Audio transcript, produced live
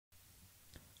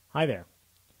Hi there.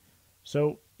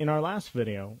 So in our last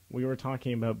video, we were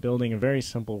talking about building a very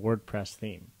simple WordPress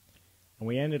theme. And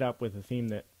we ended up with a theme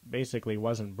that basically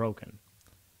wasn't broken.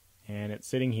 And it's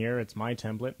sitting here, it's my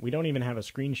template. We don't even have a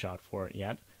screenshot for it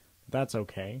yet, but that's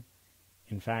okay.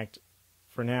 In fact,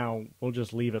 for now, we'll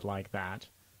just leave it like that.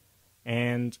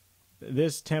 And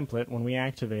this template, when we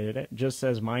activated it, just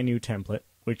says my new template,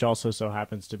 which also so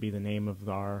happens to be the name of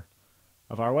our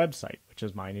website, which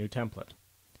is my new template.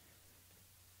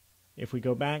 If we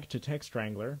go back to Text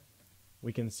Wrangler,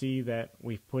 we can see that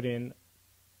we've put in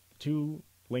two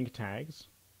link tags,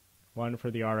 one for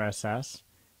the RSS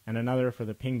and another for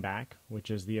the pingback,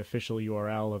 which is the official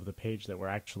URL of the page that we're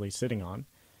actually sitting on.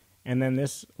 And then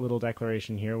this little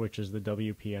declaration here, which is the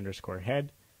WP_head,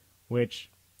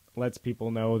 which lets people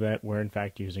know that we're in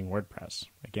fact using WordPress.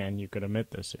 Again, you could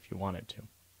omit this if you wanted to.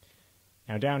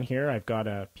 Now down here, I've got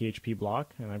a PHP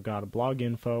block, and I've got a blog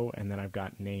info, and then I've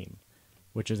got name,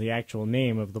 which is the actual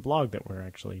name of the blog that we're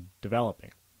actually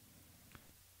developing.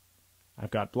 I've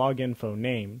got blog info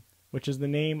name, which is the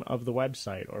name of the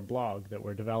website or blog that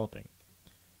we're developing.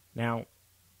 Now,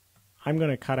 I'm going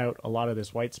to cut out a lot of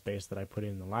this white space that I put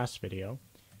in the last video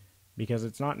because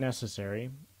it's not necessary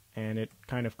and it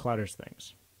kind of clutters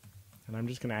things. And I'm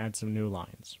just going to add some new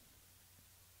lines.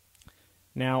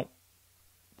 Now,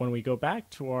 when we go back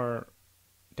to our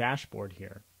dashboard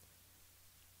here,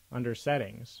 under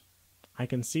settings, I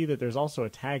can see that there's also a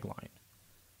tagline.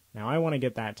 Now I want to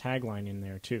get that tagline in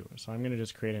there too, so I'm going to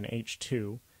just create an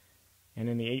H2, and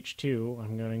in the H2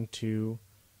 I'm going to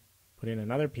put in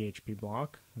another PHP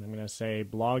block, and I'm going to say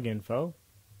blog info,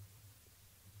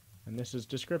 and this is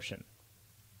description.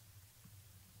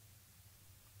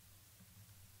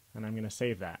 And I'm going to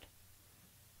save that.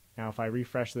 Now if I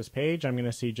refresh this page, I'm going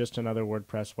to see just another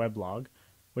WordPress weblog,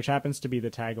 which happens to be the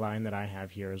tagline that I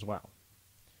have here as well.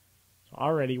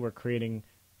 Already we're creating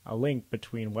a link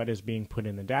between what is being put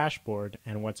in the dashboard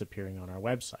and what's appearing on our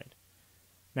website.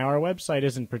 Now our website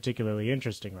isn't particularly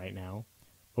interesting right now,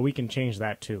 but we can change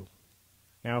that too.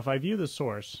 Now if I view the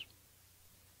source,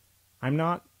 I'm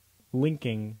not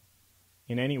linking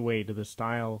in any way to the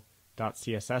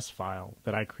style.css file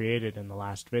that I created in the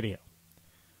last video.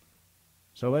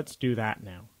 So let's do that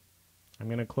now. I'm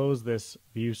going to close this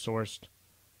view sourced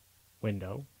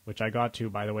window, which I got to,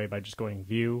 by the way, by just going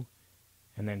view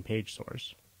and then page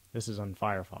source. This is on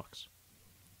Firefox.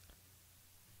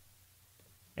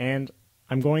 And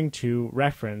I'm going to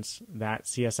reference that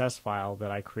CSS file that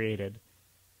I created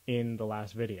in the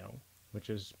last video, which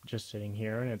is just sitting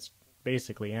here, and it's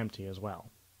basically empty as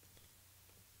well.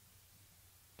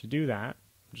 To do that,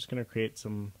 I'm just going to create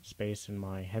some space in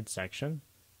my head section,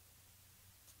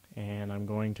 and I'm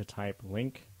going to type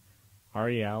link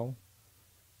rel.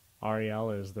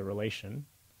 Rel is the relation,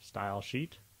 style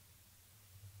sheet,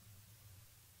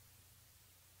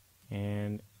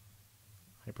 and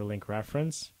hyperlink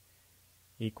reference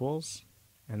equals,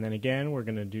 and then again we're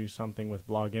going to do something with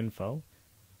blog info,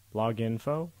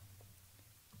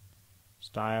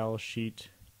 style sheet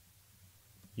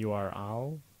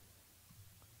URL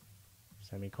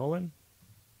semicolon,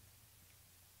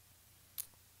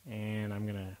 and I'm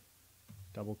going to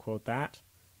double quote that,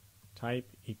 type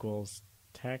equals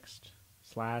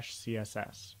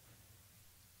text/CSS,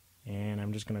 and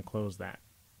I'm just going to close that.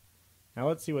 Now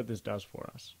let's see what this does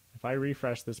for us. If I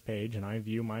refresh this page and I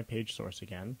view my page source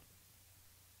again,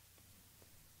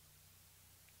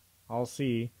 I'll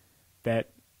see that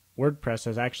WordPress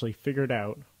has actually figured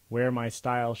out where my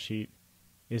style sheet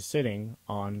is sitting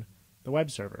on the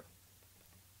web server.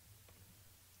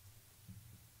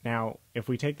 Now, if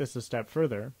we take this a step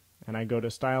further, and I go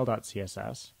to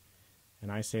style.css,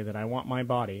 and I say that I want my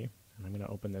body, and I'm going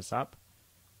to open this up,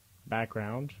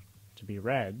 background to be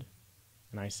red,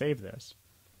 and I save this,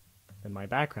 then my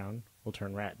background will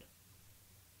turn red.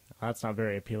 Now, that's not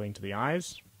very appealing to the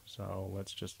eyes, so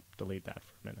let's just delete that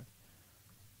for a minute.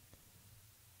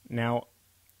 Now,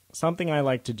 something I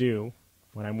like to do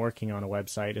when I'm working on a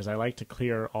website is I like to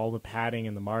clear all the padding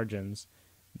and the margins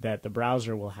that the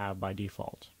browser will have by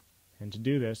default. And to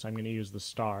do this, I'm going to use the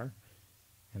star,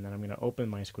 and then I'm going to open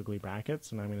my squiggly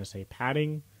brackets, and I'm going to say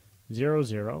padding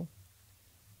 00,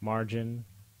 margin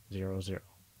 00.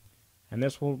 And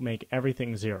this will make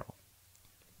everything 0.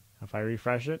 If I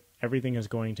refresh it, everything is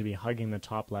going to be hugging the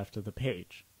top left of the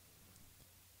page.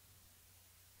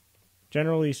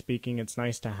 Generally speaking, it's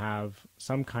nice to have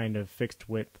some kind of fixed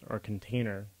width or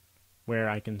container where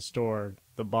I can store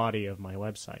the body of my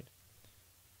website.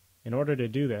 In order to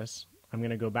do this, I'm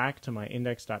going to go back to my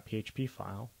index.php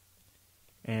file,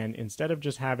 and instead of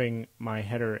just having my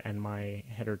header and my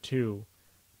header2,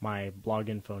 my blog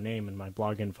info name and my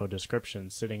blog info description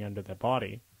sitting under the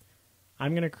body,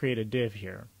 I'm going to create a div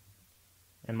here,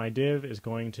 and my div is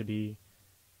going to be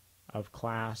of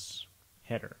class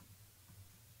header.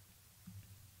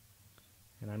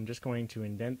 And I'm just going to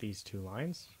indent these two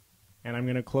lines, and I'm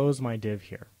going to close my div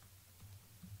here.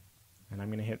 And I'm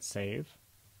going to hit save.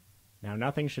 Now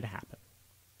nothing should happen.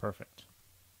 Perfect.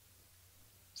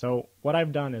 So what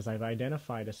I've done is I've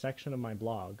identified a section of my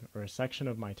blog, or a section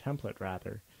of my template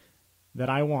rather, that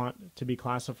I want to be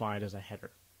classified as a header.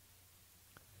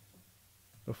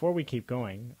 Before we keep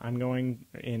going, I'm going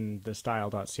in the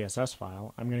style.css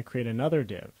file, I'm going to create another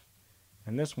div,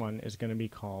 and this one is going to be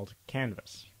called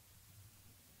canvas.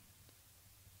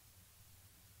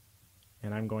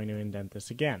 And I'm going to indent this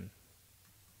again.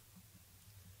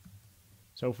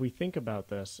 So if we think about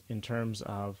this in terms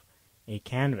of a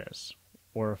canvas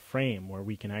or a frame where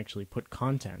we can actually put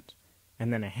content,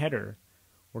 and then a header,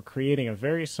 we're creating a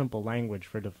very simple language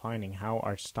for defining how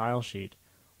our style sheet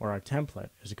or our template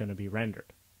is going to be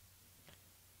rendered.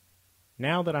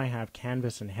 Now that I have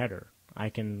canvas and header, I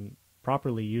can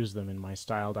properly use them in my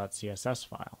style.css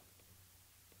file.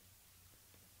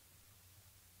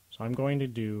 So I'm going to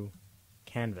do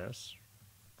canvas,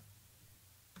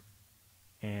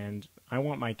 and I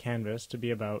want my canvas to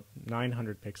be about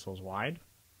 900 pixels wide,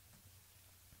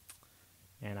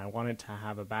 and I want it to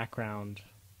have a background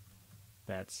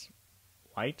that's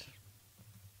white.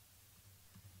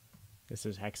 This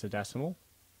is hexadecimal,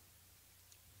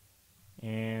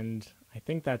 and I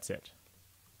think that's it.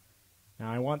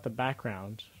 Now I want the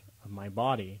background of my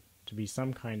body to be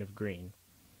some kind of green.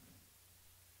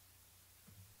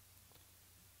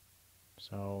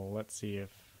 So let's see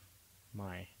if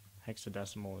my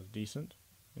hexadecimal is decent.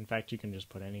 In fact, you can just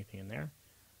put anything in there.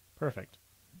 Perfect.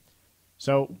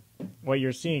 So what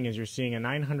you're seeing is you're seeing a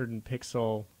 900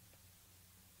 pixel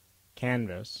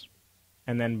canvas,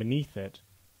 and then beneath it,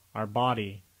 our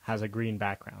body has a green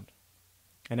background.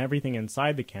 And everything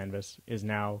inside the canvas is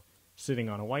now sitting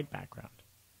on a white background.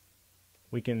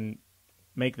 We can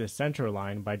make the center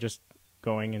line by just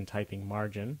going and typing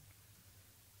margin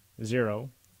 0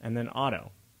 and then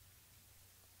auto.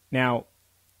 Now,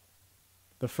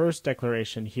 the first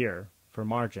declaration here for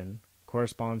margin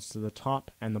corresponds to the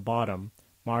top and the bottom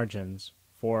margins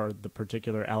for the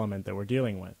particular element that we're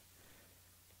dealing with.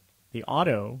 The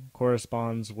auto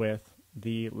corresponds with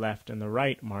the left and the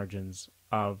right margins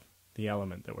of the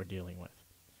element that we're dealing with.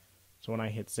 So when I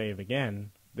hit save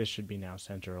again, this should be now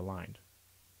center aligned.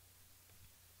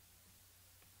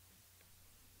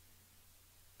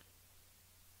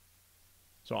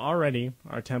 So already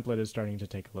our template is starting to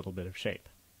take a little bit of shape.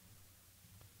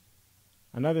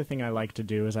 Another thing I like to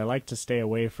do is I like to stay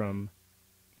away from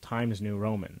Times New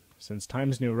Roman, since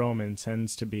Times New Roman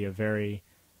tends to be a very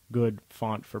good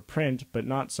font for print, but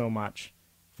not so much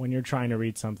when you're trying to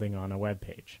read something on a web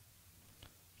page.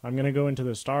 I'm going to go into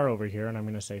the star over here, and I'm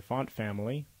going to say font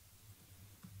family,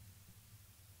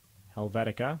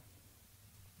 Helvetica,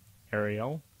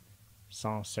 Arial,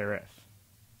 sans serif.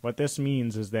 What this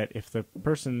means is that if the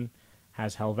person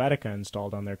has Helvetica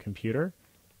installed on their computer,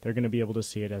 they're going to be able to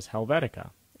see it as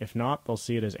Helvetica. If not, they'll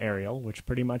see it as Arial, which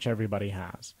pretty much everybody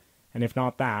has. And if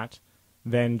not that,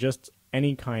 then just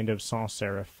any kind of sans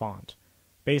serif font.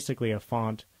 Basically a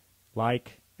font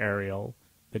like Arial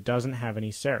that doesn't have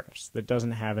any serifs, that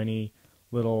doesn't have any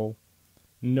little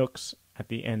nooks at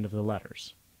the end of the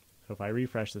letters. So if I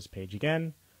refresh this page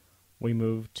again, we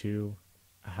move to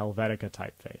a Helvetica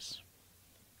typeface.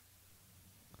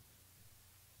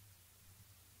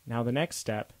 Now the next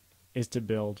step is to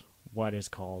build what is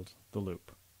called the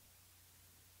loop.